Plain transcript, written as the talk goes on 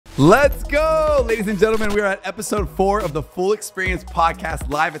Let's go, ladies and gentlemen. We are at episode 4 of the Full Experience podcast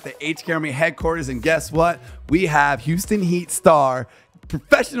live at the H Academy headquarters. And guess what? We have Houston Heat star,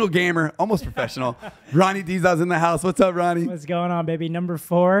 professional gamer, almost professional, Ronnie Dizon's in the house. What's up, Ronnie? What's going on, baby? Number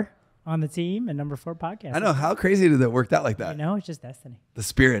 4 on the team and number 4 podcast. I know. How crazy did it work out like that? You know, it's just destiny. The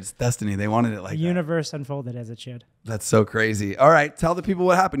spirits, destiny. They wanted it like that. The universe unfolded as it should. That's so crazy. All right. Tell the people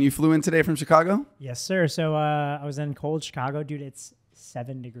what happened. You flew in today from Chicago? Yes, sir. So I was in cold Chicago. Dude, it's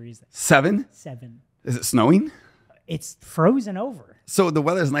 7 degrees. 7? 7. Is it snowing? It's frozen over. So the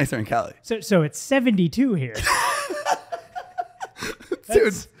weather's nicer in Cali. So it's 72 here.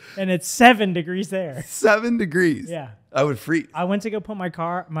 Dude. And it's 7 degrees there. 7 degrees. Yeah. I would freeze. I went to go put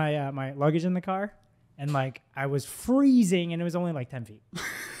my luggage in the car, and like I was freezing, and it was only like 10 feet.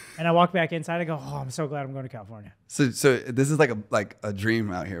 And I walked back inside. I go, oh, I'm so glad I'm going to California. So this is like a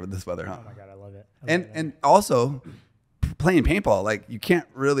dream out here with this weather, huh? Oh my God, I love it. And also playing paintball, like you can't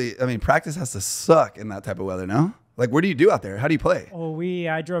really. I mean, practice has to suck in that type of weather. No. Like, what do you do out there? How do you play? Oh,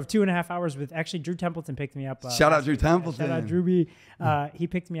 I drove 2.5 hours with, actually, Drew Templeton picked me up. Shout out Drew Templeton. Shout out Drew B. He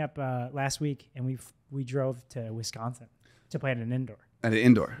picked me up last week, and we drove to Wisconsin to play at an indoor. At an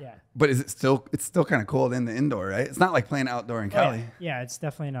indoor? Yeah. But it's still kind of cold in the indoor, right? It's not like playing outdoor in Cali. Yeah, it's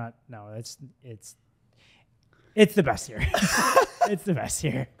definitely not. No, it's the best here. It's the best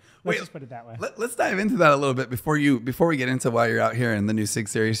here. Let's just put it that way. Let's dive into that a little bit before we get into why you're out here in the new SIG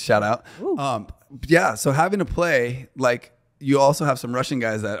series. Shout out. Yeah. So having to play, like you also have some Russian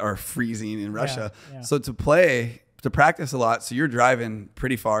guys that are freezing in Russia. Yeah. So to practice a lot. So you're driving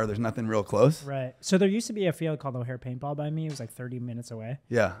pretty far. There's nothing real close. Right. So there used to be a field called O'Hare Paintball by me. It was like 30 minutes away.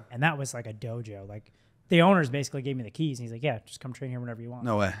 Yeah. And that was like a dojo. Like the owners basically gave me the keys. And he's like, yeah, just come train here whenever you want.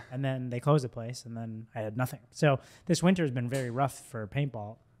 No way. And then they closed the place, and then I had nothing. So this winter has been very rough for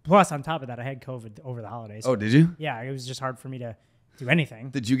paintball. Plus, on top of that, I had COVID over the holidays. Oh, did you? Yeah, it was just hard for me to do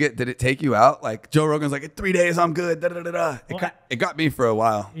anything. Did it take you out? Like Joe Rogan's like, in 3 days, I'm good. Da, da, da, da. It got me for a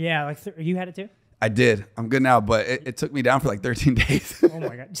while. Yeah, like you had it too? I did. I'm good now, but it took me down for like 13 days. Oh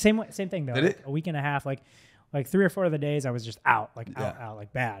my God. Same thing though. Did like it? A week and a half, like 3 or 4 of the days I was just out, like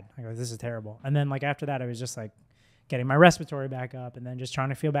bad. I go, this is terrible. And then like after that, I was just like getting my respiratory back up, and then just trying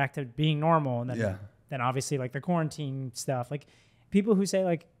to feel back to being normal. And then obviously like the quarantine stuff, like people who say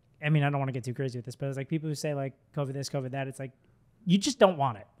like, I mean, I don't want to get too crazy with this, but it's like people who say like COVID this, COVID that. It's like you just don't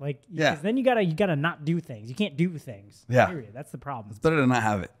want it. Like, then you gotta not do things. You can't do things. Yeah, period. That's the problem. It's better to not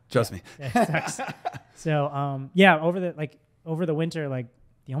have it. Trust me. Yeah, it sucks. So, over the winter, like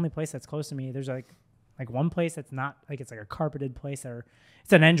the only place that's close to me, there's like one place that's not like it's like a carpeted place, or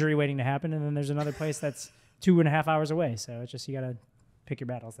it's an injury waiting to happen, and then there's another place that's 2.5 hours away. So it's just you gotta pick your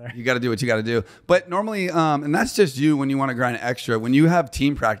battles there. You got to do what you got to do. But normally, and that's just you when you want to grind extra. When you have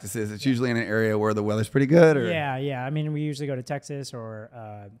team practices, it's usually in an area where the weather's pretty good. Or Yeah. I mean, we usually go to Texas or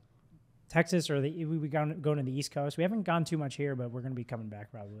we go to the East Coast. We haven't gone too much here, but we're going to be coming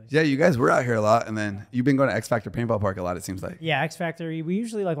back probably. Yeah, you guys were out here a lot, and then you've been going to X Factor Paintball Park a lot, it seems like. Yeah, X Factor. We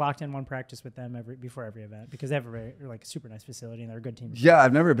usually like locked in one practice with them before every event, because they have a super nice facility, and they're a good team. Yeah,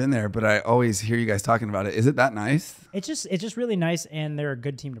 I've never been there, but I always hear you guys talking about it. Is it that nice? It's just really nice, and they're a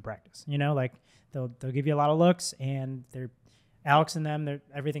good team to practice. You know, like they'll give you a lot of looks, and they're Alex and them.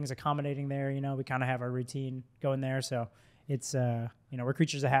 Everything's accommodating there. You know, we kind of have our routine going there, so it's we're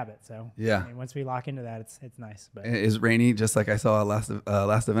creatures of habit. So yeah, I mean, once we lock into that, it's nice. But is Rainey, just like I saw last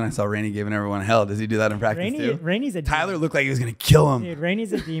event, I saw Rainey giving everyone hell. Does he do that in practice too? Rainey's a Tyler demon. Looked like he was gonna kill him. Dude,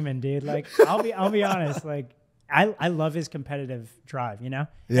 Rainey's a demon, dude. Like I'll be honest. Like I love his competitive drive. You know.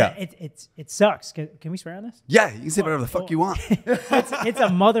 Yeah. It sucks. Can we swear on this? Yeah, you can say whatever the fuck you want. it's a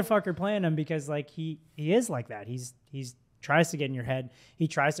motherfucker playing him, because like he is like that. He's tries to get in your head. He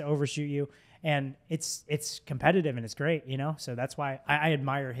tries to overshoot you. And it's competitive, and it's great, you know. So that's why I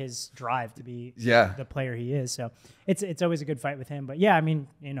admire his drive to be the player he is. So it's always a good fight with him. But yeah, I mean,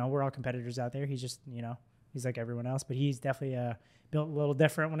 you know, we're all competitors out there. He's just, you know, he's like everyone else, but he's definitely built a little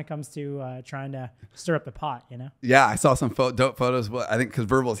different when it comes to trying to stir up the pot, you know. Yeah, I saw some dope photos. Well, I think because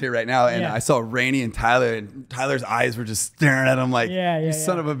Verbal's here right now, and I saw Rainey and Tyler, and Tyler's eyes were just staring at him like, "You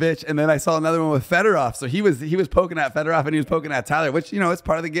son of a bitch." And then I saw another one with Fedorov. So he was poking at Fedorov, and he was poking at Tyler, which, you know, it's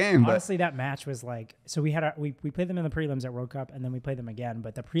part of the game. Honestly, that match was like, so we played them in the prelims at World Cup, and then we played them again.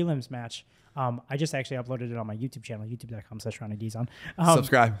 But the prelims match, I just actually uploaded it on my YouTube channel, youtube.com/Ronnie Dizon.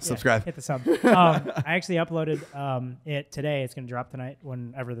 Subscribe. Hit the sub. I actually uploaded it today. It's going to drop tonight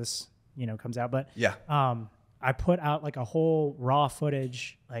whenever this, you know, comes out. But I put out like a whole raw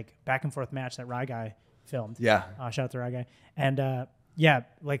footage, like back and forth match that Rye Guy filmed. Yeah. Shout out to Rye Guy. And yeah,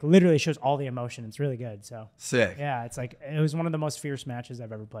 like literally shows all the emotion. It's really good. So sick. Yeah, it's like it was one of the most fierce matches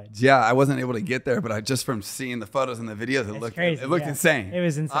I've ever played. Yeah, I wasn't able to get there, but just from seeing the photos and the videos, it looked crazy. It looked insane. It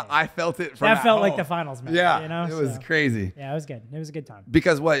was insane. I felt it. From that felt home. like the finals match. Yeah, you know? it was crazy. Yeah, it was good. It was a good time.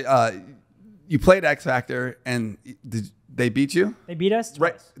 Because what you played X Factor and they beat you? They beat us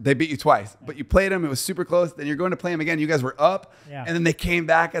twice. Right. They beat you twice. Yeah. But you played them. It was super close. Then you're going to play them again. You guys were up. Yeah. And then they came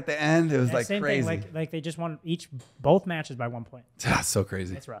back at the end. It was like same crazy. Thing, like they just won both matches by 1 point. That's so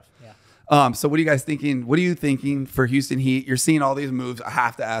crazy. It's rough. Yeah. So what are you guys thinking? What are you thinking for Houston Heat? You're seeing all these moves. I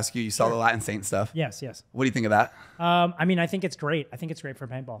have to ask you. You saw the Latin Saint stuff. Yes. What do you think of that? I mean, I think it's great. I think it's great for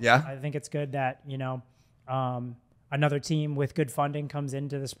paintball. Yeah. I think it's good that, another team with good funding comes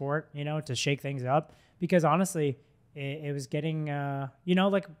into the sport, to shake things up. Because honestly, it was getting,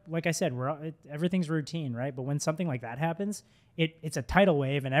 like I said, everything's routine, right? But when something like that happens, it's a tidal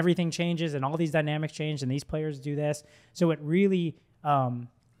wave and everything changes and all these dynamics change and these players do this. So it really,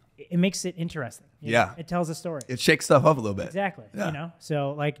 it makes it interesting. Yeah. It tells a story. It shakes stuff up a little bit. Exactly. Yeah.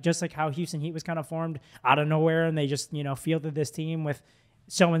 So like, just like how Houston Heat was kind of formed out of nowhere and they just, fielded this team with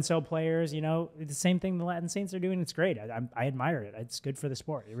so-and-so players, the same thing the Latin Saints are doing. It's great. I admire it. It's good for the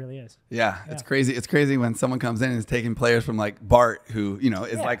sport. It really is. Yeah, it's crazy. It's crazy when someone comes in and is taking players from like Bart, who,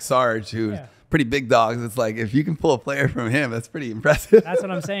 is like Sarge, who's pretty big dogs. It's like, if you can pull a player from him, that's pretty impressive. That's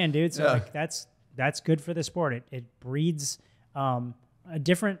what I'm saying, dude. So like, that's good for the sport. It breeds a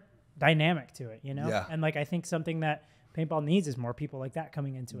different dynamic to it, Yeah. And like, I think something that paintball needs is more people like that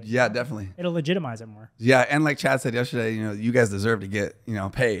coming into it. Yeah, definitely. It'll legitimize it more. Yeah, and like Chad said yesterday, you guys deserve to get,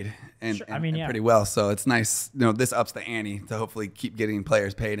 paid and, sure. and pretty well. So it's nice, this ups the ante to hopefully keep getting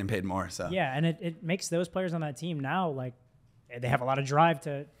players paid and paid more. So yeah, and it makes those players on that team now, like, they have a lot of drive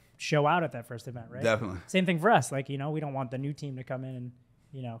to show out at that first event, right? Definitely. Same thing for us. Like, we don't want the new team to come in and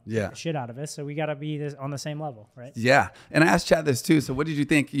get the shit out of us. So we got to be on the same level, right? Yeah. And I asked Chad this too. So what did you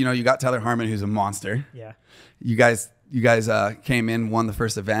think? You got Tyler Harmon, who's a monster. Yeah. You guys came in, won the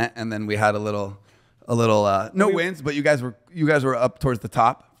first event, and then we had a little wins, but you guys were up towards the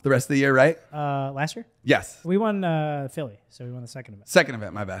top the rest of the year, right? Last year? Yes. We won Philly, so we won the second event. Second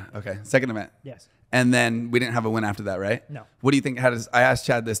event, my bad. Okay, second event. Yes. And then we didn't have a win after that, right? No. What do you think? I asked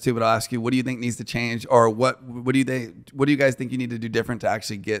Chad this too, but I'll ask you. What do you think needs to change, or what do you guys think you need to do different to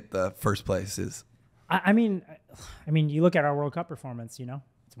actually get the first places? I mean, you look at our World Cup performance.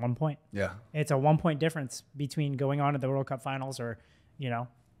 It's 1 point. Yeah. It's a 1 point difference between going on to the World Cup finals or,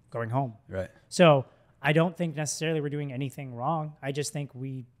 going home. Right. So I don't think necessarily we're doing anything wrong. I just think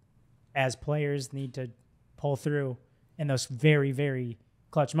we, as players, need to pull through in those very, very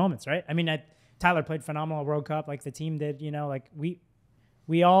clutch moments, right? I mean, Tyler played phenomenal World Cup like the team did, like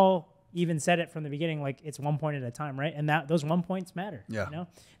we all even said it from the beginning, like it's 1 point at a time, right? And those 1 points matter. Yeah. It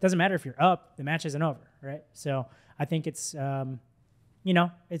doesn't matter if you're up, the match isn't over, right? So I think it's,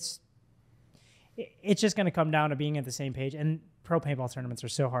 it's just going to come down to being at the same page. And pro paintball tournaments are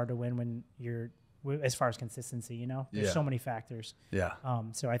so hard to win when you're, as far as consistency, there's so many factors. Yeah.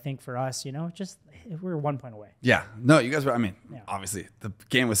 So I think for us, just we're 1 point away. Yeah. No, you guys were, obviously the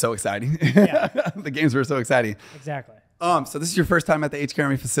game was so exciting. Yeah. The games were so exciting. Exactly. So this is your first time at the H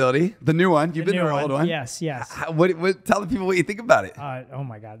Academy facility, the new one. You've been to our old one. Yes. What tell the people what you think about it. Oh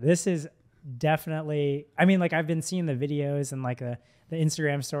my God. This is definitely, I've been seeing the videos and like the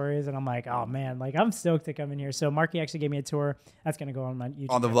Instagram stories, and I'm like, oh man, like I'm stoked to come in here. So Marky actually gave me a tour. That's gonna go on my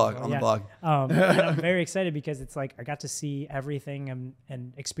YouTube on the vlog. On the vlog. And I'm very excited because it's like I got to see everything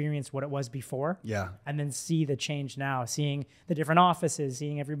and experience what it was before. Yeah. And then see the change now, seeing the different offices,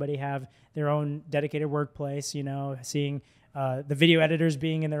 seeing everybody have their own dedicated workplace. Seeing the video editors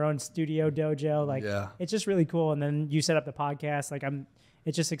being in their own studio dojo. Like, it's just really cool. And then you set up the podcast. Like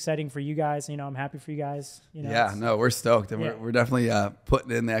it's just exciting for you guys. I'm happy for you guys. No, we're stoked. And we're definitely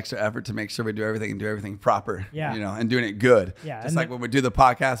putting in the extra effort to make sure we do everything proper. Yeah. And doing it good. Yeah. Just like when we do the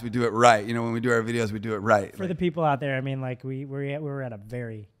podcast, we do it right. When we do our videos, we do it right. For the people out there, we were at a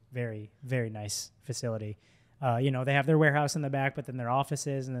very, very, very nice facility. They have their warehouse in the back, but then their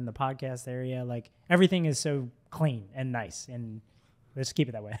offices and then the podcast area, like everything is so clean and nice, and let's keep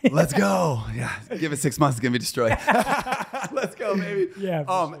it that way. Let's go. Yeah. Give it 6 months, it's going to be destroyed. Let's go, baby. Yeah.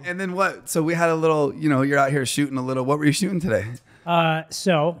 Sure. And then what? So we had a little, you're out here shooting a little. What were you shooting today? I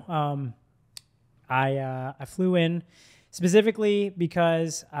flew in specifically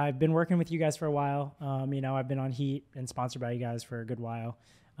because I've been working with you guys for a while. I've been on Heat and sponsored by you guys for a good while.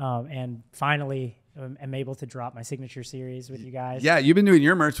 And finally am able to drop my signature series with you guys. Yeah, you've been doing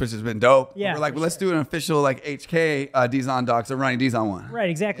your merch, which has been dope. Yeah, we're like, let's do an official like HK Dizon docs, a Ronnie Dizon one. Right,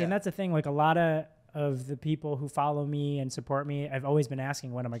 exactly. Yeah. And that's the thing. Like a lot of of the people who follow me and support me, I've always been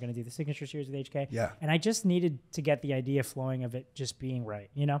asking, when am I going to do the signature series with HK? Yeah. And I just needed to get the idea flowing of it just being right,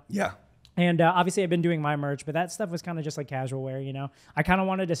 you know? Yeah. And obviously I've been doing my merch, but that stuff was kind of just like casual wear, you know? I kind of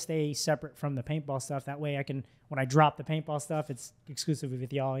wanted to stay separate from the paintball stuff. That way I can, when I drop the paintball stuff, it's exclusively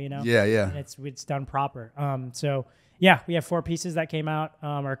with y'all, you know? Yeah, yeah. And it's done proper. So yeah, we have 4 pieces that came out,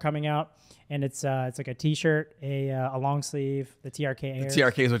 are coming out. And it's like a t-shirt, a long sleeve, the TRK Airs. The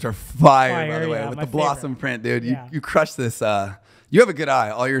TRKs, which are fire, by the way, yeah, with my the blossom print, dude. Yeah. You crushed this. You have a good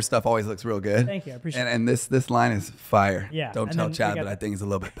eye. All your stuff always looks real good. Thank you. I appreciate it. And this line is fire. Yeah. Don't And tell then Chad, we got but I think it's a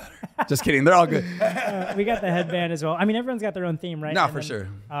little bit better. Just kidding. They're all good. We got the headband as well. I mean, everyone's got their own theme, right? No, And for then,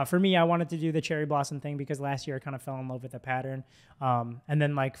 sure. For me, I wanted to do the cherry blossom thing because last year I kind of fell in love with the pattern. And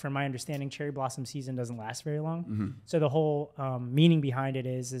then, like, from my understanding, cherry blossom season doesn't last very long. Mm-hmm. So the whole meaning behind it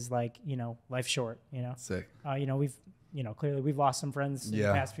is like, you know, life's short, you know? Sick. You know, clearly we've lost some friends in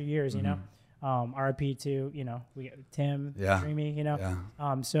the past few years, you know? RIP to, you know, we Tim, Dreamy, you know?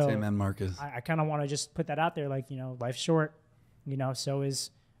 Yeah. So Tim and Marcus. I kind of want to just put that out there, like, you know, life's short, you know, so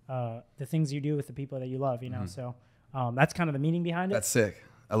is the things you do with the people that you love, you know? So that's kind of the meaning behind it. That's sick.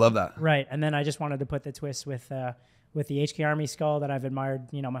 I love that. Right. And then I just wanted to put the twist with the HK Army skull that I've admired,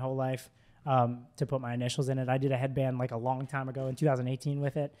 you know, my whole life, to put my initials in it. I did a headband like a long time ago in 2018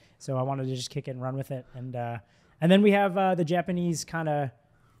 with it. So I wanted to just kick it and run with it. And then we have the Japanese kind of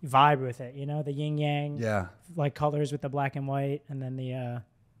vibe with it, you know, the yin yang, like colors with the black and white, and then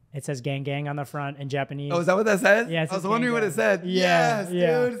it says gang gang on the front in Japanese. Oh, is that what that says? Yeah, I was wondering what it said. Yeah, Yes,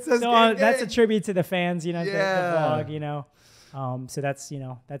 dude, it says so gang that's a gang. tribute to the fans, you know, the Yeah. vlog, you know. So that's, you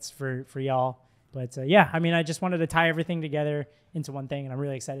know, that's for y'all. But yeah, I mean, I just wanted to tie everything together into one thing, and I'm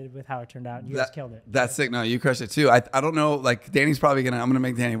really excited with how it turned out. You guys killed it. That's sick. No, you crushed it too. I don't know, like Danny's probably I'm gonna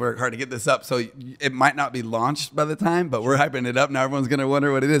make Danny work hard to get this up, so it might not be launched by the time, but we're hyping it up now. Everyone's gonna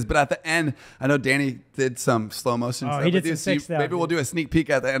wonder what it is. But at the end, I know Danny did some slow motion stuff. He did with you, some so sick stuff, maybe we'll dude. do a sneak peek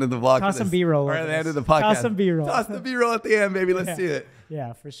at the end of the vlog. Toss for some this, B-roll or of at the end of this. the podcast. Toss some B-roll. Toss the B-roll at the end, baby. Let's see it.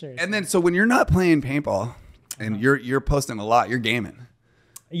 Yeah, for sure. And then, so when you're not playing paintball and you're posting a lot, you're gaming.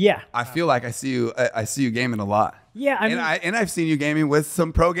 Yeah, I feel like I see you gaming a lot. yeah. I mean, And I've seen you gaming with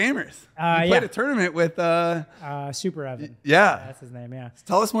some pro gamers. You played a tournament with Super Evan. yeah. That's his name. Yeah.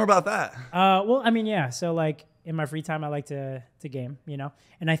 Tell us more about that. Well, I mean, yeah. So like in my free time, I like to game, you know.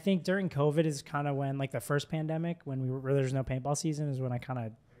 And I think during COVID is kind of when, like, the first pandemic, when there's no paintball season, is when I kind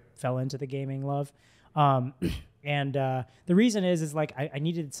of fell into the gaming love. And the reason is like I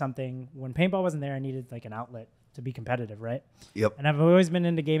needed something when paintball wasn't there. I needed like an outlet to be competitive, right? Yep. And I've always been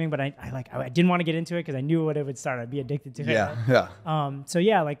into gaming, but I didn't want to get into it because I knew what it would start. I'd be addicted to it. Yeah. So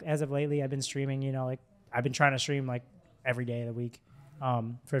yeah, like as of lately, I've been streaming. You know, like I've been trying to stream like every day of the week,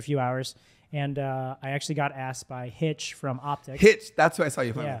 for a few hours. And I actually got asked by Hitch from Optic. Hitch. That's who I saw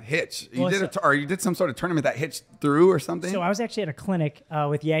you playing Yeah. with. Hitch. You Well, did or you did some sort of tournament that Hitch threw or something. So I was actually at a clinic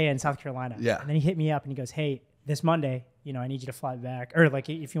with Yaya in South Carolina. Yeah. And then he hit me up and he goes, "Hey, this Monday, you know, I need you to fly back, or like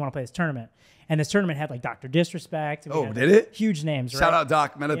if you want to play this tournament." And this tournament had like Dr. Disrespect. We had, did it? Huge names. Shout right? out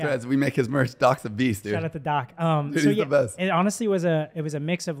Doc Meta Threads. We make his merch. Doc's a beast, dude. Shout out to Doc. Dude, So he's yeah, the best. it honestly was a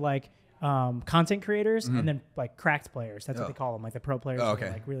mix of like content creators and then like cracked players. That's what they call them, like the pro players. Oh, who are,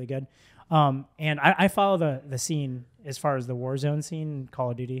 okay. like really good. And I follow the scene as far as the Warzone scene,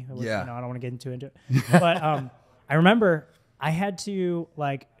 Call of Duty. Which, Yeah. You know, I don't want to get into it. But I remember I had to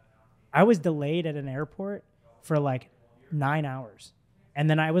I was delayed at an airport for like 9 hours. And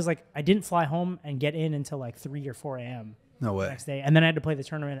then I didn't fly home and get in until like 3 or 4 a.m. No the way. next day. And then I had to play the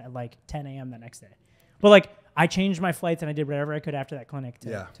tournament at like 10 a.m. the next day. But like I changed my flights and I did whatever I could after that clinic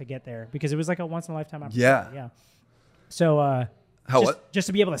to get there because it was like a once in a lifetime opportunity. Yeah. So just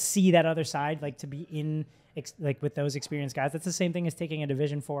to be able to see that other side, like to be in like with those experienced guys, that's the same thing as taking a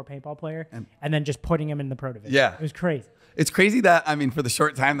Division IV paintball player and then just putting him in the pro division. Yeah. It was crazy. It's crazy that, I mean, for the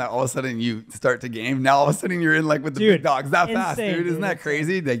short time that all of a sudden you start to game, now all of a sudden you're in like with the big dogs that fast, insane, dude. Isn't dude, that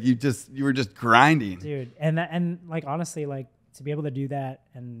crazy? Like you were just grinding. Dude. And like honestly, like to be able to do that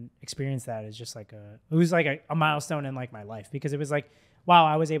and experience that is just like it was like a milestone in like my life because it was like, wow,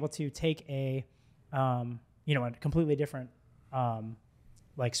 I was able to take a completely different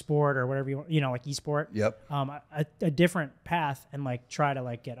like sport or whatever like esport. Yep. A different path and like try to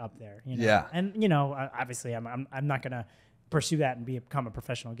like get up there. You know? Yeah. And obviously I'm not gonna pursue that and become a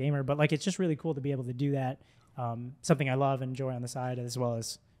professional gamer, but like it's just really cool to be able to do that. Something I love and enjoy on the side as well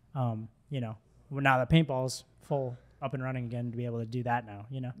as now that paintball's full up and running again to be able to do that now.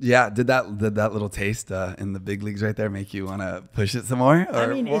 Yeah. Did that little taste in the big leagues right there make you want to push it some more,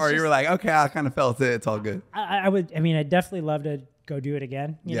 or you were like, okay, I kind of felt it. It's all good. I'd definitely love to go do it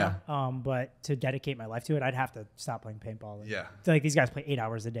again. You Yeah. know? But to dedicate my life to it, I'd have to stop playing paintball. Yeah. So, like these guys play 8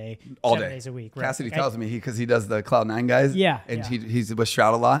 hours a day, All 7 day. days a week. Right? Cassidy Like, tells me because he does the Cloud9 guys. Yeah, And yeah. he's with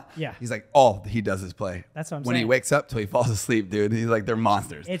Shroud a lot. Yeah. He's like, all he does is play. That's what I'm when he saying. wakes up till he falls asleep, dude. He's like, they're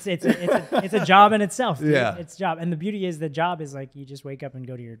monsters. It's a job in itself. Dude. Yeah. It's a job. And the beauty is the job is like you just wake up and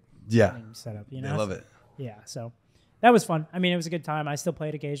go to your training setup. You know, I love it. Yeah. So that was fun. I mean, it was a good time. I still play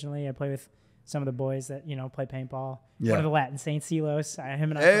it occasionally. I play with some of the boys that, you know, play paintball. Yeah. One of the Latin Saints, Silos. Him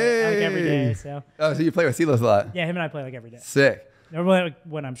and I play like every day. So Oh, so you play with Silos a lot? yeah, him and I play like every day. Sick. Normally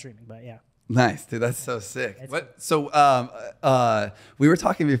when I'm streaming, but yeah. Nice, dude. That's so sick. It's What? So, we were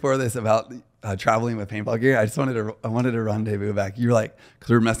talking before this about traveling with paintball gear. I wanted to rendezvous back. You were like, because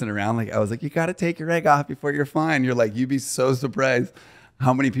we were messing around. Like I was like, you got to take your reg off before you're fine. You're like, you'd be so surprised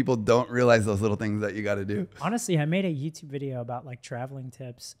how many people don't realize those little things that you got to do. Honestly, I made a YouTube video about like traveling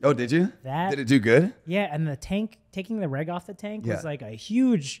tips. Oh, did you? That- Did it do good? Yeah, and the tank, taking the reg off the tank Yeah. was like a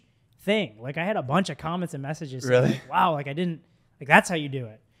huge thing. Like I had a bunch of comments and messages. saying, Really? Like, wow, like I didn't, like that's how you do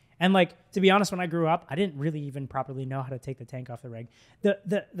it. And like, to be honest, when I grew up, I didn't really even properly know how to take the tank off the reg.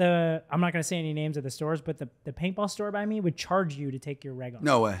 The I'm not going to say any names of the stores, but the paintball store by me would charge you to take your reg off.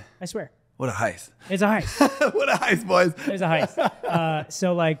 No way. I swear. What a heist. It's a heist. What a heist, boys. It's a heist.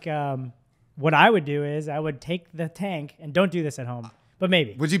 So like, what I would do is I would take the tank, and don't do this at home, but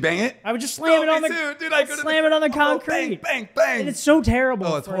maybe. Would you bang it? I would just slam it on the dude, I could've- slam it on the Oh, concrete. bang, bang, bang. And it's so terrible.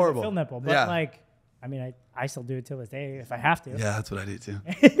 Oh, it's for horrible. The fill nipple, but Yeah. like, I mean, I still do it till this day if I have to. Yeah, that's what I do too.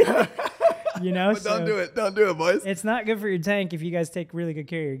 You know, But don't do it. Don't do it, boys. It's not good for your tank if you guys take really good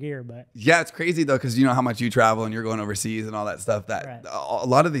care of your gear, but Yeah, it's crazy though, because you know how much you travel and you're going overseas and all that stuff. That Right. a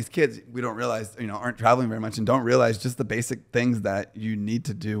lot of these kids, we don't realize, you know, aren't traveling very much and don't realize just the basic things that you need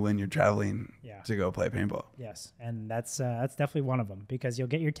to do when you're traveling Yeah. to go play paintball. yes, and that's definitely one of them because you'll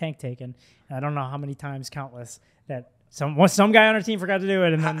get your tank taken. And I don't know how many times, countless, that some guy on our team forgot to do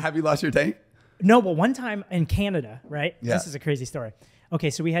it, and then Have you lost your tank? no, but one time in Canada, right? Yeah. This is a crazy story. Okay,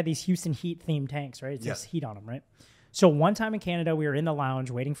 so we had these Houston Heat themed tanks, right? It says Yeah. Heat on them, right? So one time in Canada, we were in the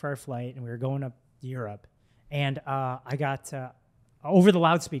lounge waiting for our flight, and we were going up to Europe, and I got over the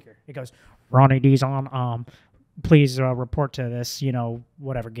loudspeaker. It goes, "Ronnie Dizon, please report to this, you know,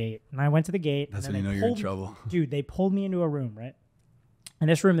 whatever gate." And I went to the gate. That's and when then you they know you're in pulled- trouble. Dude, they pulled me into a room, right? In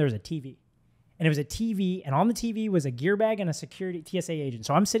this room, there was a TV. And it was a TV, and on the TV was a gear bag and a security TSA agent.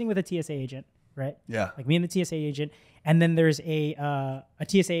 So I'm sitting with a TSA agent, right? Yeah. Like me and the TSA agent. And then there's a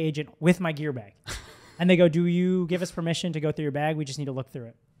TSA agent with my gear bag. And they go, "Do you give us permission to go through your bag? We just need to look through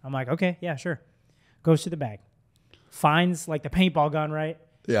it." I'm like, "Okay, yeah, sure." Goes to the bag. Finds like the paintball gun, right?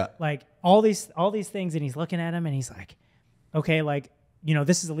 Yeah. Like all these things, and he's looking at him and he's like, "Okay, like, you know,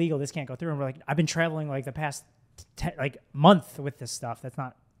 this is illegal. This can't go through." And we're like, "I've been traveling like the past month with this stuff. It's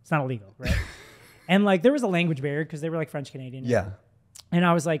not illegal, right?" And like there was a language barrier because they were like French Canadian. Yeah. And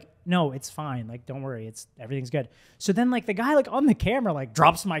I was like, "No, it's fine. Like, don't worry. Everything's good." So then like the guy like on the camera like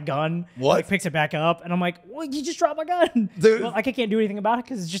drops my gun, What? like picks it back up, and I'm like, "Well, you just dropped my gun." Dude. Well, like I can't do anything about it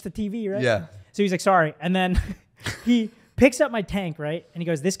because it's just a TV, right? Yeah. So he's like, "Sorry." And then he picks up my tank, right? And he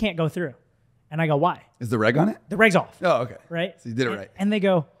goes, "This can't go through." And I go, "Why?" Is the reg on it? The reg's off. Oh, okay. Right? So you did it right. And they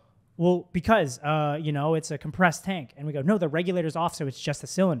go, "Well, because you know, it's a compressed tank." And we go, "No, the regulator's off, so it's just a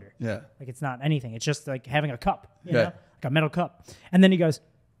cylinder. Yeah. Like it's not anything. It's just like having a cup, you Yeah. know, like a metal cup." And then he goes,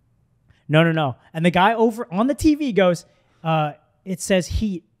 No. And the guy over on the TV goes, "It says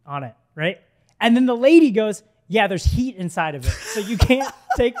heat on it, right?" And then the lady goes, "Yeah, there's heat inside of it, so you can't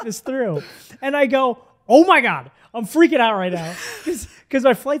take this through." And I go, "Oh my God, I'm freaking out right now because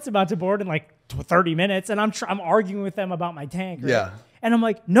my flight's about to board in like 30 minutes, and I'm arguing with them about my tank." Right? Yeah. And I'm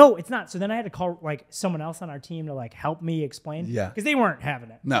like, "No, it's not." So then I had to call like someone else on our team to like help me explain. Yeah. Because they weren't having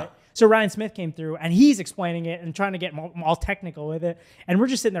it. No. Right? So Ryan Smith came through and he's explaining it and trying to get all technical with it. And we're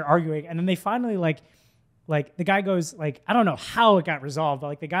just sitting there arguing. And then they finally like the guy goes like, I don't know how it got resolved, but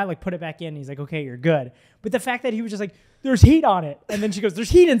like the guy like put it back in. And he's like, "Okay, you're good." But the fact that he was just like, "There's heat on it." And then she goes, "There's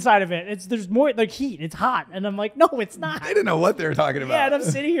heat inside of it. There's more like heat. It's hot." And I'm like, "No, it's not." I didn't know what they were talking about. Yeah, and I'm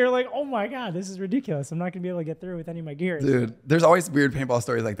sitting here like, "Oh my God, this is ridiculous. I'm not gonna be able to get through with any of my gear." Dude, there's always weird paintball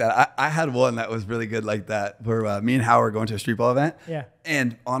stories like that. I had one that was really good like that where me and Howard were going to a street ball event. Yeah.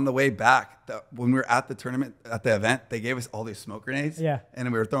 And on the way back, when we were at the tournament, at the event, they gave us all these smoke grenades. Yeah.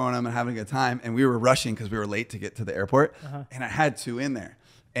 And we were throwing them and having a good time. And we were rushing because we were late to get to the airport. And I had 2 in there.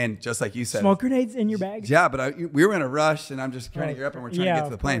 And just like you said. Smoke grenades in your bags? Yeah, but we were in a rush and I'm just trying to gear up and we're trying to get to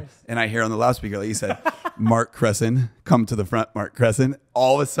the plane. course. And I hear on the loudspeaker, like you said, "Mark Kressin, come to the front, Mark Kressin."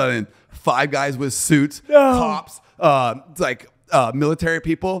 All of a sudden, 5 guys with suits, cops, military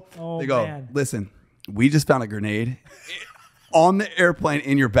people. Oh, they go, man. "Listen, we just found a grenade on the airplane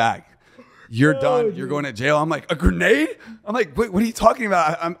in your bag. you're done. dude. You're going to jail. I'm like, a grenade? I'm like, wait, what are you talking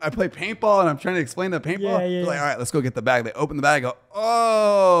about? I play paintball and I'm trying to explain the paintball. They're like, all right, let's go get the bag. They open the bag. I go,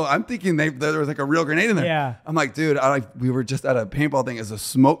 oh, I'm thinking there was like a real grenade in there. Yeah. I'm like, dude, we were just at a paintball thing as a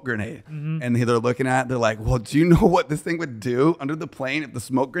smoke grenade. And they're looking at it. They're like, well, do you know what this thing would do under the plane if the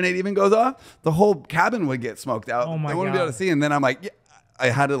smoke grenade even goes off? The whole cabin would get smoked out. Oh my They wouldn't be able to see. And then I'm like, yeah, I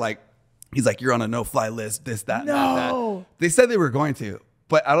had to like, he's like, you're on a no-fly list, this, that, that. They said they were going to,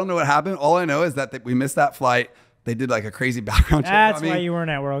 but I don't know what happened. All I know is that we missed that flight. They did like a crazy background check That's on me. why you weren't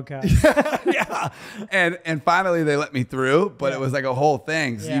at World Cup. Yeah. And finally they let me through, but it was like a whole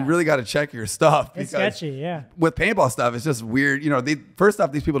thing. So you Yeah. really got to check your stuff. It's sketchy, yeah. With paintball stuff, it's just weird. You know, first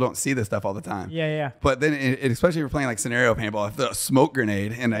off, these people don't see this stuff all the time. Yeah. But then, especially if you're playing like scenario paintball, if the smoke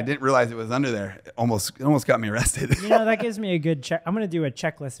grenade, and I didn't realize it was under there, it almost got me arrested. You know, that gives me a good check. I'm going to do a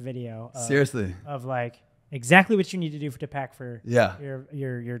checklist video. Seriously. Of like exactly what you need to do to pack for Yeah.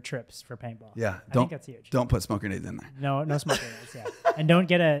 your trips for paintball. Yeah. I think that's huge. Don't put smoke grenades in there. No smoke grenades, yeah. And don't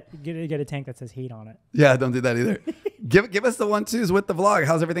get a tank that says heat on it. Yeah, don't do that either. Give us the 1-2s with the vlog.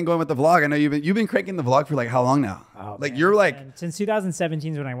 How's everything going with the vlog? I know you've been cranking the vlog for like how long now? Oh, like man. you're like And since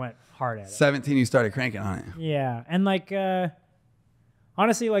 2017 is when I went hard at it. 17, you started cranking on it. Yeah, and like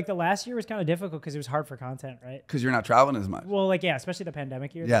honestly, like the last year was kind of difficult because it was hard for content, right? Because you're not traveling as much. Well, like especially the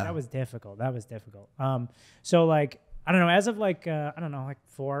pandemic year. Yeah. That was difficult. So like I don't know, as of like I don't know, like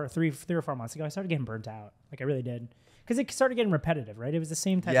 3 or 4 months ago, I started getting burnt out. Like I really did. Because it started getting repetitive, right? It was the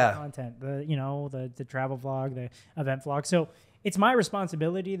same type of content. The travel vlog, the event vlog. So it's my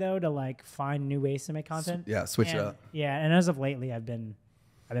responsibility though to like find new ways to make content. Yeah, switch it up. Yeah, and as of lately I've been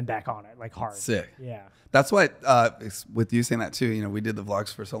back on it, like hard. Sick. Yeah. That's what, with you saying that too, you know, we did the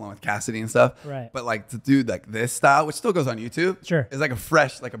vlogs for so long with Cassidy and stuff. Right. But like to do like this style, which still goes on YouTube. Sure. It's like a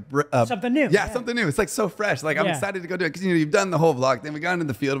fresh, like something new. Yeah, something new. It's like so fresh. Like I'm excited to go do it because, you know, you've done the whole vlog. Then we got into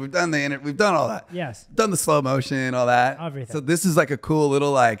the field. We've done we've done all that. Yes. Done the slow motion, all that. Everything. So this is like a cool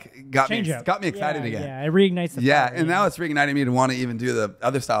little like, got me excited again. Yeah, it reignites the fire, and now it's reigniting me to want to even do the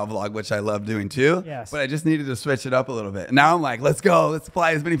other style vlog, which I love doing too. Yes. But I just needed to switch it up a little bit. And now I'm like, let's go. Let's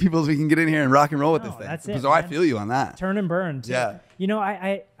fly as many people as we can get in here and rock and roll with this thing. That's it, So I man. feel you on that. Turn and burn. Too. Yeah. You know,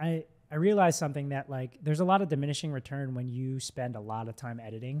 I realized something that like there's a lot of diminishing return when you spend a lot of time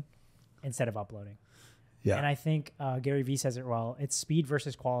editing instead of uploading. Yeah. And I think Gary Vee says it well. It's speed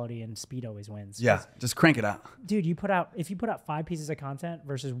versus quality, and speed always wins. Yeah. Just crank it out. Dude, if you put out 5 pieces of content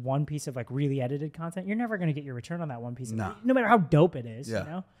versus 1 piece of like really edited content, you're never going to get your return on that 1 piece. No matter how dope it is, you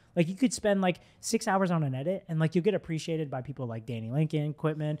know? Like you could spend like 6 hours on an edit and like you'll get appreciated by people like Danny Lincoln,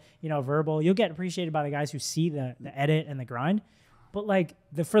 Quitman, you know, Verbal. You'll get appreciated by the guys who see the edit and the grind. But like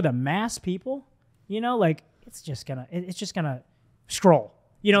for the mass people, you know, like it's just gonna scroll.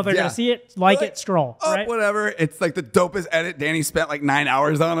 You know, they're going to see it, like it, scroll. Right? Whatever. It's like the dopest edit Danny spent like 9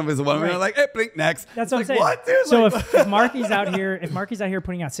 hours on of his one. Right. Like, hey, blink next. That's what I'm like, saying. What, dude? So like, if Marky's out here,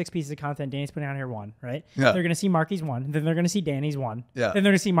 putting out 6 pieces of content, Danny's putting out here 1, right? Yeah. They're going to see Marky's 1. Then they're going to see Danny's 1. Yeah. Then they're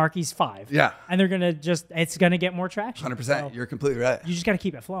going to see Marky's 5. Yeah. And they're going to it's going to get more traction. 100%. So you're completely right. you just got to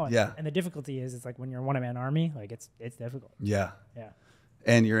keep it flowing. Yeah. And the difficulty is, it's like when you're a one-man army, like it's difficult. Yeah. Yeah.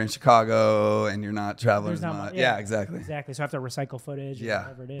 And you're in Chicago and you're not traveling as much. Yeah, exactly. Exactly. So I have to recycle footage. Yeah.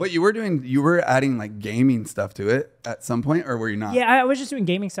 Whatever it is. But you were adding like gaming stuff to it at some point, or were you not? Yeah, I was just doing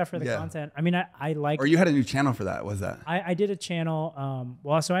gaming stuff for the content. I mean, I like. Or you had a new channel for that? Was that? I did a channel.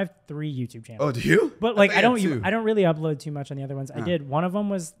 So I have 3 YouTube channels. Oh, do you? But like I don't really upload too much on the other ones. I did one of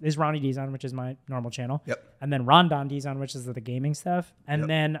them is Ronnie Dizon, which is my normal channel. Yep. And then Rondon Dizon, which is the gaming stuff. And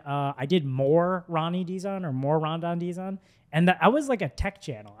then I did more Ronnie Dizon or more Rondon Dizon. And I was like a tech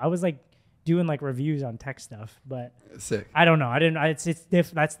channel. I was like doing like reviews on tech stuff, but sick. I don't know.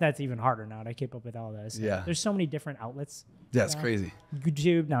 That's even harder now to keep up with all this. Yeah. There's so many different outlets. Yeah, it's crazy.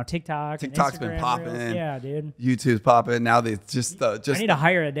 YouTube now, TikTok's been popping. Reels. Yeah, dude. YouTube's popping. Now they just I need to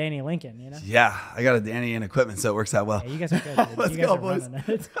hire a Danny Lincoln, you know? Yeah, I got a Danny and equipment, so it works out well. Yeah, you guys are good, dude. Let's you guys go, are boys. running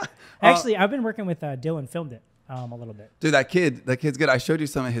it. Actually, I've been working with Dylan Filmed It a little bit. Dude, that kid's good. I showed you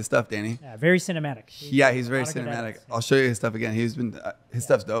some of his stuff, Danny. Yeah, very cinematic. He's very cinematic. I'll show you his stuff again. His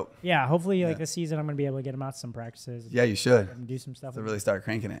stuff's dope. Yeah, hopefully like this season I'm going to be able to get him out to some practices. Yeah, you should. And do some stuff. To really start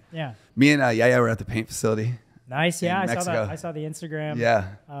cranking it. Yeah. Me and Yaya were at the paint facility. Nice. Yeah, I saw the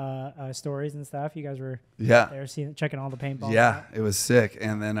Instagram stories and stuff. You guys were there checking all the paintballs. Yeah, out. it was sick.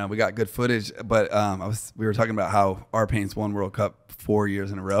 And then we got good footage. But we were talking about how our paints won World Cup 4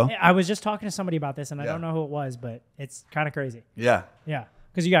 years in a row. I was just talking to somebody about this, and I don't know who it was, but it's kind of crazy. Yeah. Yeah.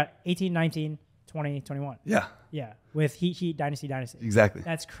 Because you got 18, 19, 20, 21. Yeah. Yeah. With Heat, Dynasty. Exactly.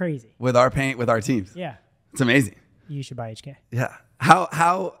 That's crazy. With our paint, with our teams. Yeah. It's amazing. You should buy HK. Yeah.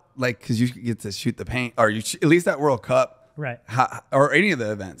 How like, because you get to shoot the paint, or at least that World Cup. Right. Or any of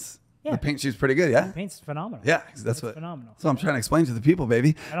the events. Yeah. The paint shoot's pretty good, yeah? The paint's phenomenal. Yeah, that's phenomenal. So I'm trying to explain to the people,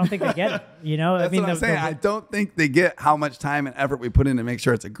 baby. I don't think they get it. You know, That's what I'm saying. I don't think they get how much time and effort we put in to make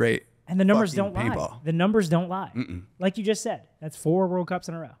sure it's a great. And the numbers don't lie. Paintball. The numbers don't lie. Like you just said, that's 4 World Cups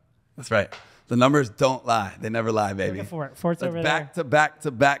in a row. That's right. The numbers don't lie. They never lie, baby. Look for it. Fort's over back there. to back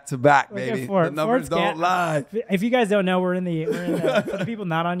to back to back, baby. The numbers don't lie. If you guys don't know, we're in the for the people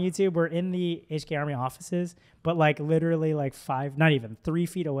not on YouTube, we're in the HK Army offices, but like literally like 5, not even 3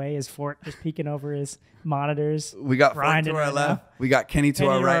 feet away is Fort just peeking over his monitors. We got Fort to our left. We got Kenny to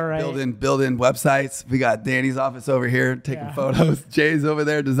our right, building websites. We got Danny's office over here taking photos. Jay's over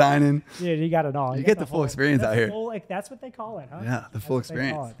there designing. Dude, you got it all. You get the full experience out here. That's what they call it, huh? Yeah, the full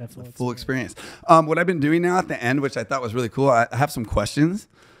experience. The full experience. What I've been doing now at the end, which I thought was really cool, I have some questions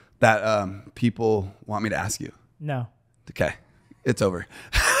that people want me to ask you. No. Okay, it's over.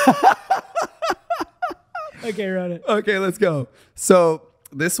 Okay, run it. Okay, let's go. So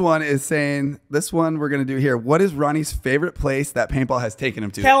this one is saying, this one we're going to do here. What is Ronnie's favorite place that paintball has taken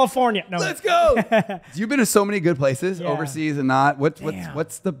him to? California. No. Let's go. You've been to so many good places, overseas and not.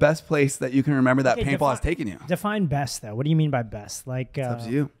 What's the best place that you can remember that paintball has taken you? Define best, though. What do you mean by best? Like, it's up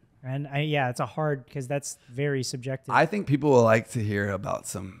to you. And it's a hard, because that's very subjective. I think people will like to hear about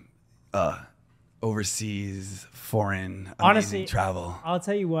some overseas, foreign, amazing travel. I'll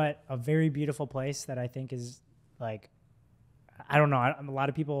tell you what, a very beautiful place that I think is like, I don't know, a lot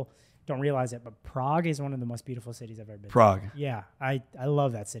of people don't realize it, but Prague is one of the most beautiful cities I've ever been to. Prague. Yeah, I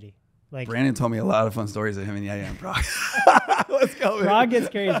love that city. Like, Brandon told me a lot of fun stories of him and Yaya in Prague. Let's go. Man. Prague gets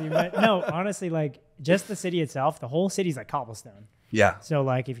crazy, but no, honestly, like just the city itself, the whole city's like cobblestone. Yeah. So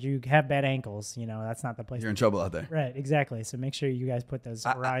like if you have bad ankles, you know, that's not the place. You're in trouble out there. Right, exactly. So make sure you guys put those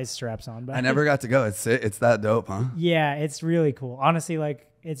rise straps on. But I never got to go. It's that dope, huh? Yeah, it's really cool. Honestly, like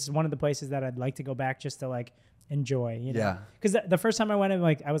it's one of the places that I'd like to go back just to like enjoy, you know. Yeah. Because the first time I went,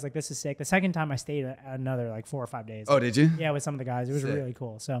 I was like, this is sick. The second time I stayed another like 4 or 5 days. Oh, did you? Yeah, with some of the guys. It was really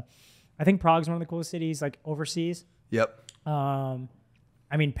cool. So I think Prague's one of the coolest cities, like overseas. Yep. I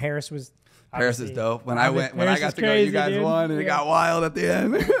mean, Paris was. Paris is dope. When I got to go, you guys won, and it got wild at the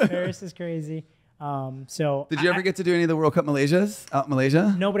end. Paris is crazy. So did you ever get to do any of the World Cup Malaysias out in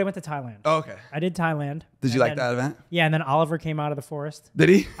Malaysia? No, but I went to Thailand. Oh, okay. I did Thailand. Did you like that event? Yeah, and then Oliver came out of the forest. Did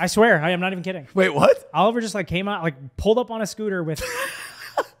he? I swear, I am not even kidding. Wait, what? Oliver just like came out, like pulled up on a scooter with.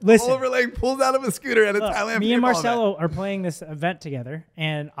 Listen, Oliver like pulls out of a scooter at a Thailand. Me and Marcelo are playing this event together,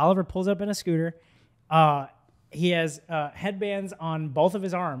 and Oliver pulls up in a scooter. He has headbands on both of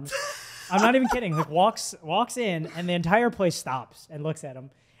his arms. I'm not even kidding. Like walks in, and the entire place stops and looks at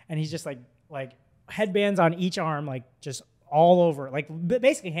him, and he's just like headbands on each arm, like just all over, like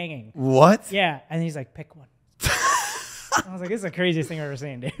basically hanging. What? Yeah, and he's like, pick one. I was like, this is the craziest thing I've ever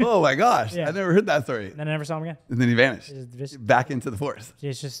seen, dude. Oh my gosh, Yeah. I never heard that story. And then I never saw him again. And then he vanished Just back into the forest.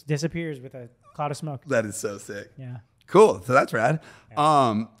 It just disappears with a cloud of smoke. That is so sick. Yeah. Cool. So that's rad.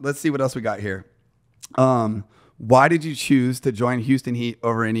 Yeah. Let's see what else we got here. Why did you choose to join Houston Heat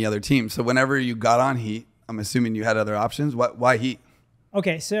over any other team? So whenever you got on Heat, I'm assuming you had other options. Why Heat?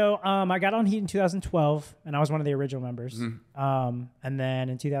 Okay, so I got on Heat in 2012, and I was one of the original members. Mm-hmm. And then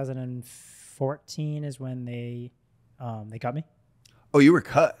in 2014 is when they cut me. Oh, you were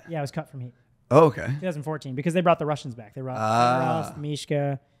cut. Yeah, I was cut from Heat. Oh, okay. 2014 because they brought the Russians back. They brought Ross,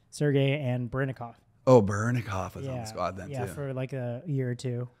 Mishka, Sergey, and Brinikov. Oh, Bernikov was on the squad then too. Yeah, for like a year or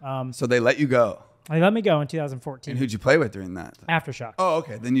two. So they let you go. They let me go in 2014. And who'd you play with during that? Aftershock. Oh,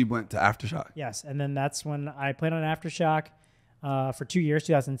 okay. Then you went to Aftershock. Yes, and then that's when I played on Aftershock for 2 years,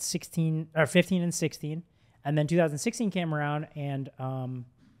 2016 or 15 and 16, and then 2016 came around, and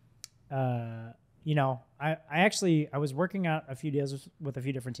you know, I was working out a few deals with a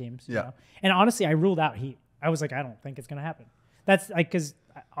few different teams. You know? And honestly, I ruled out Heat. I was like, I don't think it's gonna happen. That's like because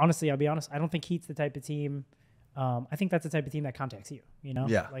honestly, I'll be honest, I don't think Heat's the type of team. I think that's the type of team that contacts you. You know,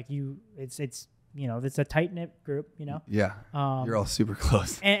 like it's. You know, it's a tight knit group. You know. Yeah. You're all super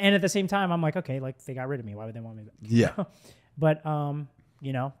close. And at the same time, I'm like, okay, like they got rid of me. Why would they want me back? Yeah. But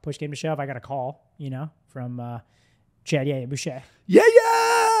you know, push came to shove, I got a call. You know, from Chad Boucher. Yeah,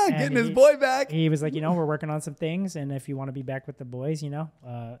 getting his boy back. He was like, you know, we're working on some things, and if you want to be back with the boys, you know,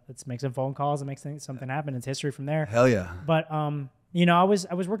 let's make some phone calls and make something happen. It's history from there. Hell yeah. But you know, I was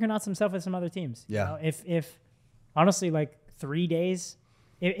working on some stuff with some other teams. Yeah. You know, if honestly, like 3 days.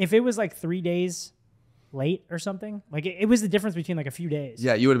 If it was like 3 days late or something, like it was the difference between like a few days.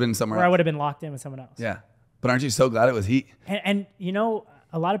 Yeah, you would have been somewhere else. else. I would have been locked in with someone else. Yeah. But aren't you so glad it was Heat? And you know,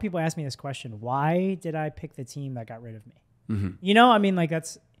 a lot of people ask me this question. Why did I pick the team that got rid of me? Mm-hmm. You know, I mean, like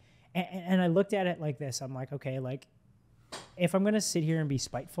that's, and I looked at it like this. I'm like, okay, like if I'm going to sit here and be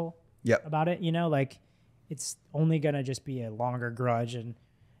spiteful about it, you know, like it's only going to just be a longer grudge. And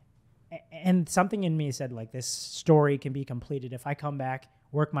And something in me said, like, this story can be completed if I come back,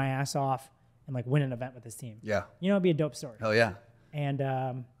 work my ass off, and, like, win an event with this team. Yeah. You know, it'd be a dope story. Hell yeah.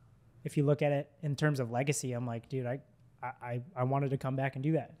 And if you look at it in terms of legacy, I'm like, dude, I wanted to come back and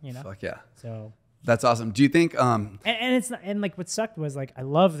do that, you know? Fuck yeah. So that's awesome. Do you think and it's not, and like what sucked was, like, I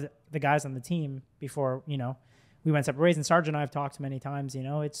loved the guys on the team before, you know, we went separate ways, and Sarge and I have talked many times, you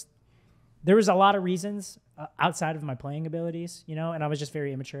know, there was a lot of reasons outside of my playing abilities, you know, and I was just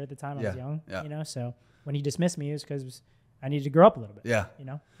very immature at the time. I was young, you know, so when he dismissed me, it was because I needed to grow up a little bit, you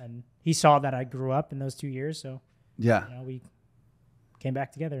know, and he saw that I grew up in those 2 years. So, you know, we came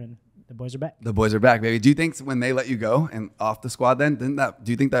back together, and the boys are back. The boys are back, baby. Do you think when they let you go and off the squad, then do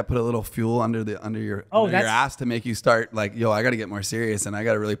you think that put a little fuel under your ass to make you start like, yo, I got to get more serious and I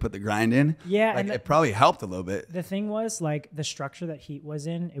got to really put the grind in? Yeah. Like, it probably helped a little bit. The thing was, like, the structure that Heat was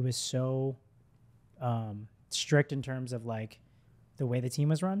in, it was so strict in terms of, like, the way the team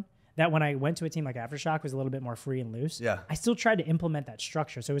was run, that when I went to a team like Aftershock was a little bit more free and loose. Yeah. I still tried to implement that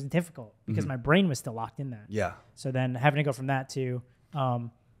structure. So it was difficult because my brain was still locked in that. Yeah. So then having to go from that to,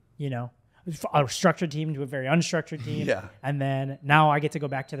 you know, a structured team to a very unstructured team. Yeah. And then now I get to go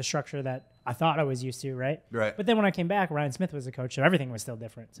back to the structure that I thought I was used to, right? Right. But then when I came back, Ryan Smith was the coach, so everything was still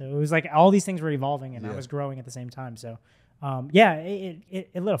different. So it was like all these things were evolving, and I was growing at the same time. So, yeah,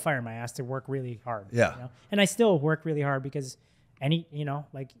 it lit a fire in my ass to work really hard. Yeah. You know? And I still work really hard because you know,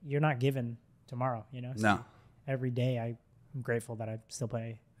 like, you're not given tomorrow, you know? So no. Every day I'm grateful that I still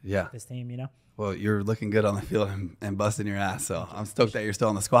play this team, you know? Well, you're looking good on the field and busting your ass, so I'm stoked that you're still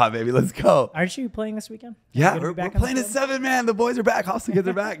on the squad, baby. Let's go. Aren't you playing this weekend? Yeah, we're playing at 7, man. The boys are back. Hostel kids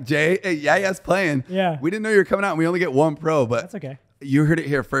are back. Jay, Yaya's playing. Yeah. We didn't know you were coming out, and we only get 1 pro, but that's okay. You heard it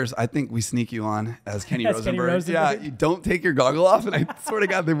here first. I think we sneak you on as Kenny Rosenberg. Yeah, you don't take your goggle off, and I swear to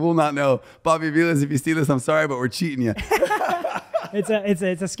God, they will not know. Bobby Vilas, if you see this, I'm sorry, but we're cheating you. It's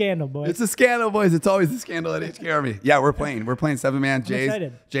a scandal, boys. It's a scandal, boys. It's always a scandal at HK Army. Yeah, we're playing. We're playing 7-man.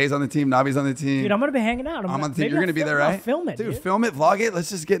 Jay's on the team. Navi's on the team. Dude, I'm gonna be hanging out. I'm on the team. You're gonna be there, right? Film it, dude. Film it, vlog it. Let's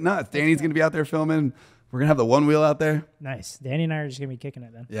just get nuts. Danny's gonna be out there filming. We're gonna have the 1 wheel out there. Nice. Danny and I are just gonna be kicking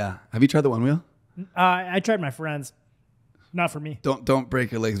it then. Yeah. Have you tried the 1 wheel? I tried my friends. Not for me. Don't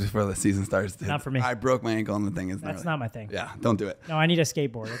break your legs before the season starts. Dude. Not for me. I broke my ankle on the thing. That's not my thing. Yeah, don't do it. No, I need a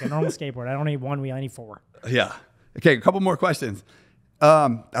skateboard, like a normal skateboard. I don't need 1 wheel. I need 4. Yeah. Okay, a couple more questions.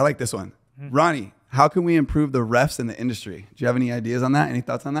 I like this one. Ronnie, how can we improve the refs in the industry? Do you have any ideas on that? Any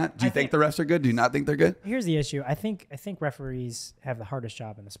thoughts on that? Do you think the refs are good? Do you not think they're good? Here's the issue. I think referees have the hardest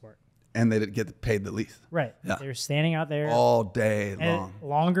job in the sport. And they get paid the least. Right. Yeah. They're standing out there all day long.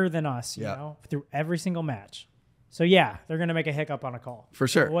 Longer than us, you know, through every single match. So, yeah, they're going to make a hiccup on a call. For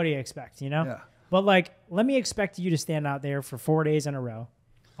sure. What do you expect, you know? Yeah. But, like, let me expect you to stand out there for 4 days in a row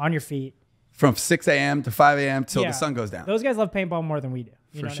on your feet. From 6 a.m. to 5 a.m. till the sun goes down. Those guys love paintball more than we do.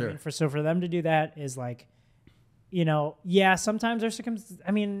 You know what I mean? So for them to do that is like, you know, yeah, sometimes there's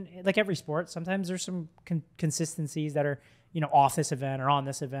like every sport, sometimes there's some consistencies that are, you know, off this event or on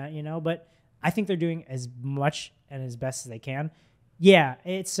this event, you know, but I think they're doing as much and as best as they can. Yeah,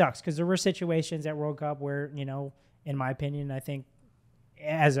 it sucks because there were situations at World Cup where, you know, in my opinion, I think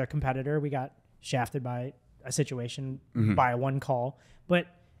as a competitor, we got shafted by a situation by 1 call. But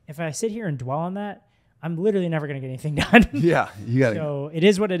if I sit here and dwell on that, I'm literally never going to get anything done. Yeah, you got to. So it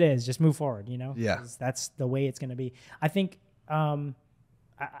is what it is. Just move forward, you know? Yeah. That's the way it's going to be. I think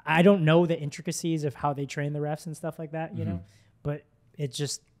I don't know the intricacies of how they train the refs and stuff like that, you know? But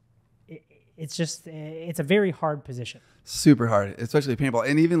it's a very hard position. Super hard, especially paintball.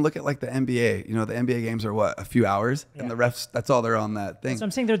 And even look at like the NBA. You know, the NBA games are what, a few hours? Yeah. And the refs, that's all they're on that thing. So I'm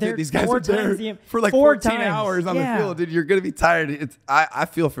saying they're there. Dude, these guys are there for like 14 hours on the field. Dude, you're going to be tired. I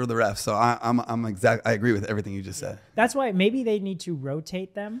feel for the refs. So I agree with everything you just said. That's why maybe they need to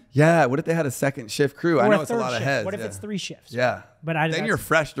rotate them. Yeah. What if they had a second shift crew? I know it's a lot of heads. What if it's 3 shifts? Yeah. But then you're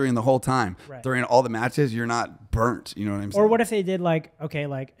fresh during the whole time. Right. During all the matches, you're not burnt. You know what I'm saying? Or what if they did like, okay,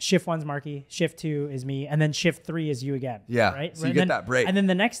 like shift 1's Marky, shift 2 is me, and then shift 3 is you again. Yeah. Right. So you get that break. And then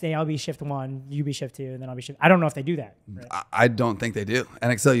the next day I'll be shift 1, you be shift 2, and then I'll be shift. I don't know if they do that. Right? I don't think they do.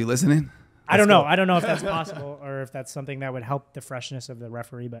 NXL, you listening? I don't know. I don't know if that's possible or if that's something that would help the freshness of the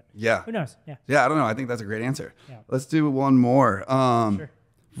referee, but yeah, who knows? Yeah. Yeah. I don't know. I think that's a great answer. Yeah. Let's do one more. Sure.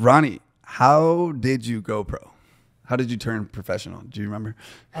 Ronnie, how did you go pro? How did you turn professional? Do you remember?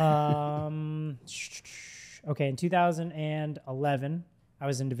 Okay, in 2011, I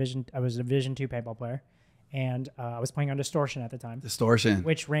was a Division 2 paintball player, and I was playing on Distortion at the time. Distortion,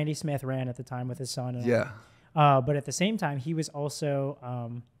 which Randy Smith ran at the time with his son. And yeah. But at the same time, he was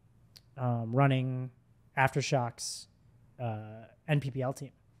also running Aftershocks NPPL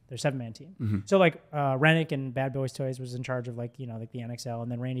team, their 7-man team. So like Rennick and Bad Boys Toys was in charge of like, you know, like the NXL, and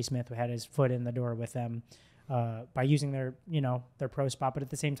then Randy Smith had his foot in the door with them by using their, you know, their pro spot, but at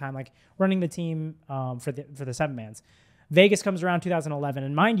the same time, like running the team for the 7-mans. Vegas comes around 2011,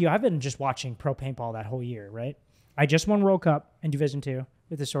 and mind you, I've been just watching Pro Paintball that whole year, right? I just won World Cup in Division 2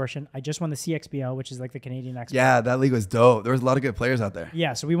 with Distortion. I just won the CXBL, which is like the Canadian Expo. Yeah, that league was dope. There was a lot of good players out there.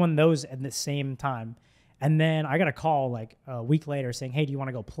 Yeah, so we won those at the same time. And then I got a call like a week later saying, hey, do you want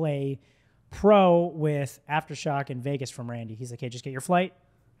to go play pro with Aftershock in Vegas from Randy? He's like, hey, just get your flight.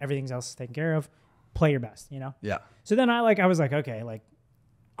 Everything else is taken care of. Play your best, you know? Yeah. So then I was like, okay, like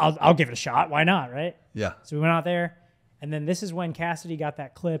I'll give it a shot. Why not, right? Yeah. So we went out there. And then this is when Cassidy got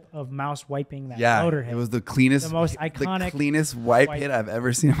that clip of Mouse wiping that motor hit. It was the cleanest, the most iconic, the cleanest wipe hit I've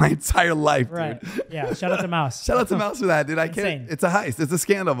ever seen in my entire life, right. dude. Yeah, shout out to Mouse. Shout out to Mouse for that, dude. I can't. It's a heist. It's a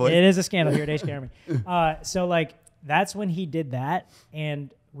scandal, boy. It is a scandal here at H Academy. So like that's when he did that,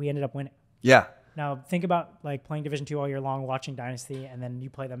 and we ended up winning. Yeah. Now think about like playing Division 2 all year long, watching Dynasty, and then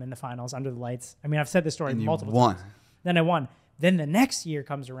you play them in the finals under the lights. I mean, I've said this story multiple times. Then I won. Then the next year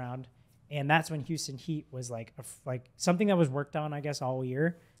comes around. And that's when Houston Heat was like something that was worked on, I guess, all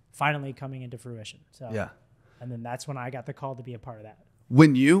year, finally coming into fruition. So yeah, and then that's when I got the call to be a part of that.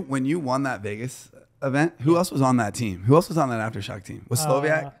 When you won that Vegas event, who else was on that team? Who else was on that Aftershock team? Was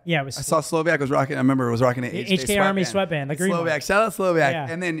Sloviak? Yeah, it was. I saw Sloviak was rocking. I remember it was rocking an HK Army sweatband, the green Sloviak. one. Shout out Sloviak. Yeah.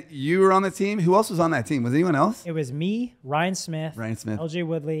 And then you were on the team. Who else was on that team? Was anyone else? It was me, Ryan Smith, LJ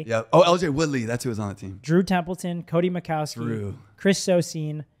Woodley. Yeah. Oh, LJ Woodley. That's who was on the team. Drew Templeton, Cody Makowski, Chris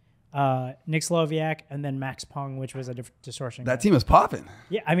Sosine, Nick Sloviak, and then Max Pung, which was a Distortion That guy. team was popping.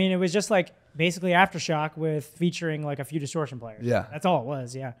 Yeah, I mean, it was just like basically Aftershock with featuring like a few Distortion players. Yeah. That's all it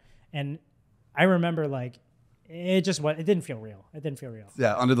was, yeah. And I remember like it didn't feel real. It didn't feel real.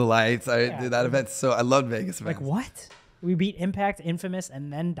 Yeah, under the lights. I did that event. So I loved Vegas events. Like what? We beat Impact, Infamous,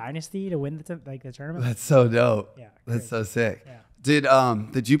 and then Dynasty to win the tournament. That's so dope. Yeah, that's so sick. Yeah.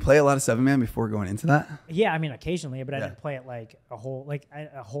 Did you play a lot of 7-man before going into that? Yeah, I mean occasionally, but I didn't play it like a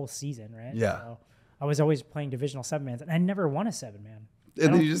whole season, right? Yeah. So I was always playing divisional 7-mans, and I never won a 7-man.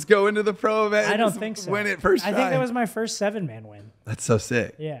 And then you just go into the pro event. I don't think so. Win it first try. I think that was my first 7-man win. That's so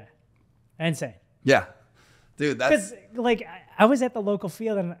sick. Yeah, insane. Yeah, dude. That's because like I was at the local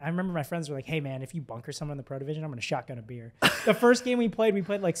field, and I remember my friends were like, "Hey man, if you bunker someone in the pro division, I'm gonna shotgun a beer." The first game we played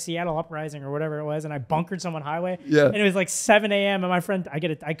like Seattle Uprising or whatever it was, and I bunkered someone highway. Yeah. And it was like 7 a.m. and my friend,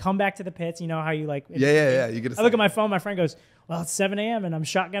 I come back to the pits. You know how you like? Yeah. You get. I look at my phone. My friend goes, "Well, it's 7 a.m. and I'm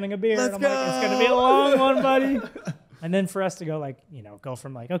shotgunning a beer." Let's and I'm go. like, "It's gonna be a long one, buddy." And then for us to go like, go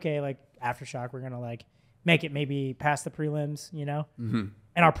from like, okay, like Aftershock, we're gonna like make it maybe past the prelims, Mm-hmm.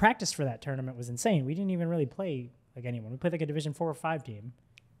 And our practice for that tournament was insane. We didn't even really play like anyone. We played like a Division 4 or 5 team,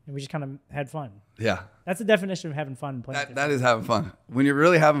 and we just kind of had fun. Yeah. That's the definition of having fun. Playing that is having fun. When you're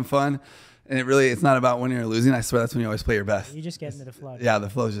really having fun, and it's not about winning or losing. I swear that's when you always play your best. You just get into the flow. Yeah, the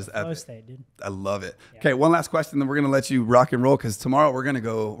flow is just epic. Flow state, dude. I love it. Yeah. Okay, one last question, then we're gonna let you rock and roll because tomorrow we're going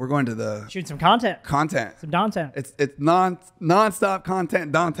to the Shoot some content. Some content. It's non-stop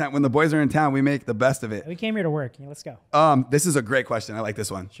content. When the boys are in town, we make the best of it. We came here to work. Let's go. This is a great question. I like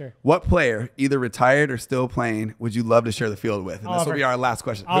this one. Sure. What player, either retired or still playing, would you love to share the field with? And this will be our last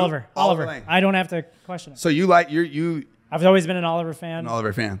question. Oliver. Lane. I don't have to question it. So you I've always been an Oliver fan. An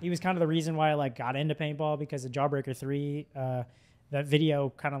Oliver fan. He was kind of the reason why I got into paintball because of Jawbreaker 3. That video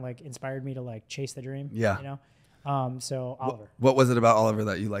kind of inspired me to chase the dream. Yeah. So Oliver. What was it about Oliver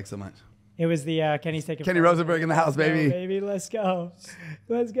that you like so much? It was the Kenny's taking Kenny Rosenberg in the house, baby. Baby, let's go.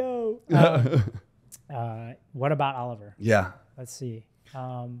 Let's go. What about Oliver? Yeah. Let's see.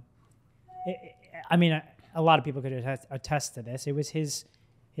 I mean, a lot of people could attest to this. It was his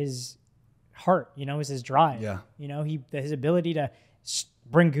heart, it was his drive. Yeah. His ability to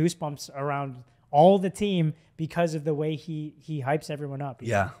bring goosebumps around all the team because of the way he hypes everyone up.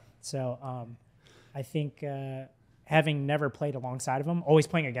 Yeah. So I think having never played alongside of him, always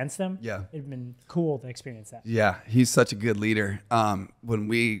playing against them, it'd been cool to experience that. Yeah, he's such a good leader. When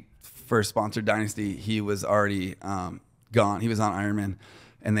we first sponsored Dynasty, he was already gone. He was on Ironman,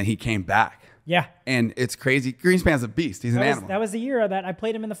 and then he came back. Yeah. And it's crazy. Greenspan's a beast. He's an animal. That was the year that I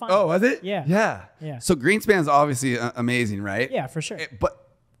played him in the final. Oh, was it? Yeah. Yeah. So Greenspan's obviously amazing, right? Yeah, for sure. But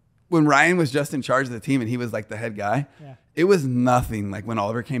when Ryan was just in charge of the team and he was the head guy, it was nothing like when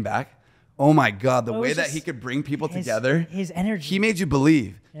Oliver came back. Oh my God, the way that he could bring people together. His energy. He made you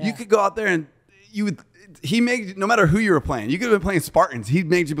believe. Yeah. You could go out there and he made, no matter who you were playing, you could have been playing Spartans. He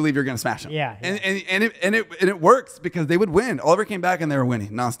made you believe you're going to smash them. Yeah. And it works because they would win. Oliver came back and they were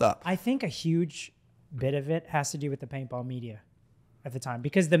winning nonstop. I think a huge bit of it has to do with the paintball media at the time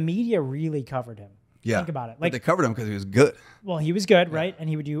because the media really covered him. Yeah. Think about it. But Like they covered him because he was good. well, he was good, right? And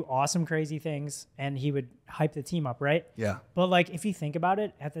he would do awesome, crazy things, and he would hype the team up, right? Yeah. But like, if you think about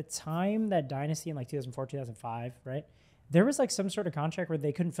it, at the time that Dynasty in like 2004, 2005, right? There was like some sort of contract where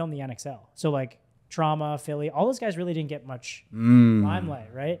they couldn't film the NXL. So like Trauma, Philly, all those guys really didn't get much limelight,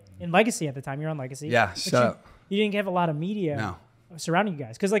 right? In Legacy at the time, you're on Legacy. Yeah, but shut up. You didn't have a lot of media No. surrounding you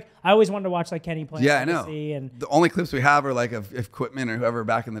guys. Because like, I always wanted to watch like Kenny play Yeah, I know. Legacy, and The only clips we have are like of equipment or whoever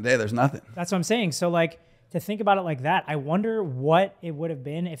back in the day. There's nothing. that's what I'm saying. So like, to think about it like that, I wonder what it would have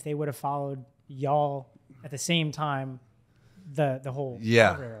been if they would have followed y'all at the same time, the whole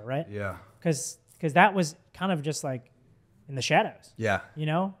era, right? Yeah. Because that was kind of just like in the shadows, Yeah. you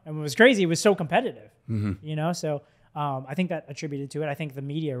know? And what was crazy, it was so competitive, you know? So I think that attributed to it. I think the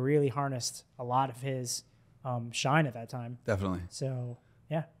media really harnessed a lot of his shine at that time. Definitely. So,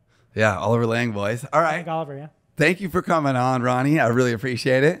 yeah. Yeah. Oliver Lang, boys. All I right. think Oliver, yeah. Thank you for coming on, Ronnie. I really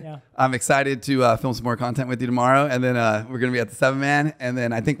appreciate it. Yeah. I'm excited to film some more content with you tomorrow, and then we're gonna be at the 7-man. And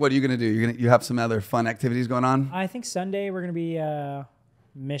then I think, what are you gonna do? You have some other fun activities going on? I think Sunday we're going to be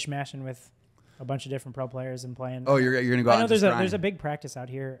mishmashing with a bunch of different pro players and playing. Oh, you're gonna go out. I know and there's just a grind. big practice out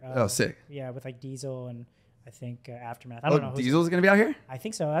here. Oh, sick. Yeah, with like Diesel and I think Aftermath. I don't know. Oh, Diesel's gonna be out here. I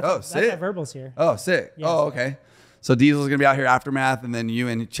think so. That's sick. at Verbal's here. Oh, sick. Yeah, Oh, so- okay. So Diesel's gonna be out here Aftermath, and then you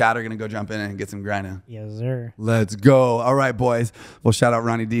and Chad are gonna go jump in and get some grinding. Yes, sir. Let's go. All right, boys. Well, shout out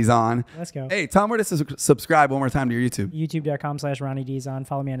Ronnie Dizon. Let's go. Hey, tell them where to subscribe one more time to your YouTube. YouTube.com/Ronnie Dizon.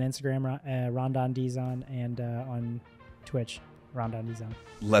 Follow me on Instagram, Rondon Dizon, and on Twitch, Rondon Dizon.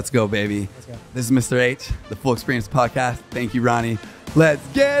 Let's go, baby. Let's go. This is Mr. H, the Full Experience Podcast. Thank you, Ronnie. Let's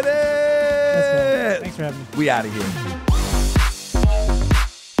get it. Let's go. Thanks for having me. We out of here.